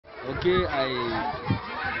Okay, I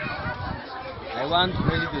want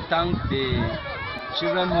really to thank the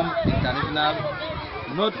Children Home International,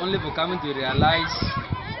 not only for coming to realize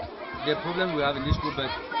the problem we have in this school,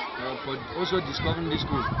 but for also discovering this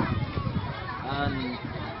school. And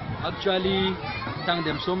actually thank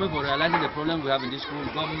them so much for realizing the problem we have in this school.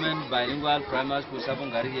 Government bilingual primary school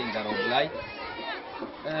Sabongari here in Garoblai.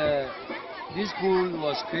 This school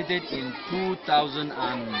was created in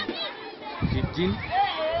 2015.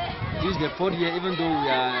 This is the 4th year, even though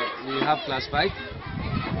we have class 5.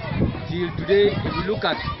 Till today, if you look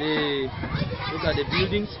at the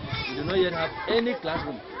buildings, we do not yet have any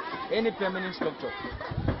classroom, any permanent structure.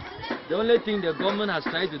 The only thing the government has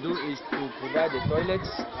tried to do is to provide the toilets,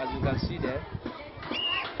 as you can see there.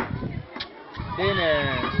 Then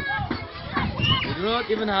we do not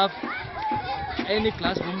even have any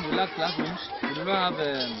classroom. We lack classrooms. We do not have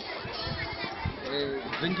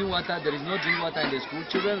drinking water. There is no drinking water in the school.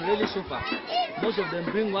 Children really suffer. Most of them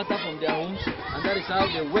bring water from their homes, and that is how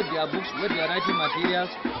they wet their books, wet their writing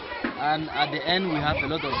materials, and at the end we have a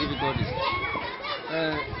lot of difficulties.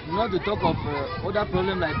 Not to talk of other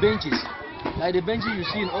problems like benches. Like the benches you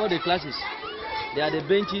see in all the classes, they are the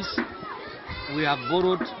benches we have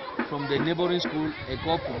borrowed from the neighboring school,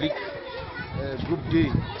 École Publique Group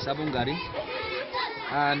D, Sabongari,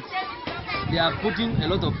 and they are putting a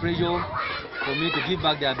lot of pressure for me to give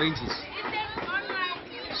back their benches.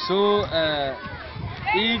 So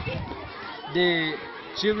if the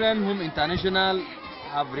Children Home International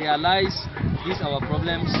have realized these our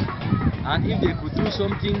problems, and if they could do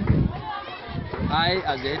something, I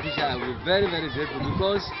as a head teacher I will be very, very grateful,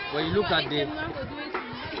 because when you look at the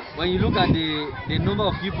number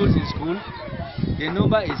of pupils in school, the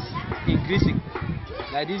number is increasing.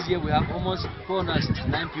 Like this year we have almost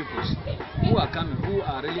 469 pupils who are coming, who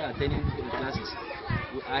are really attending the classes.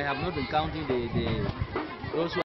 I have not been counting those who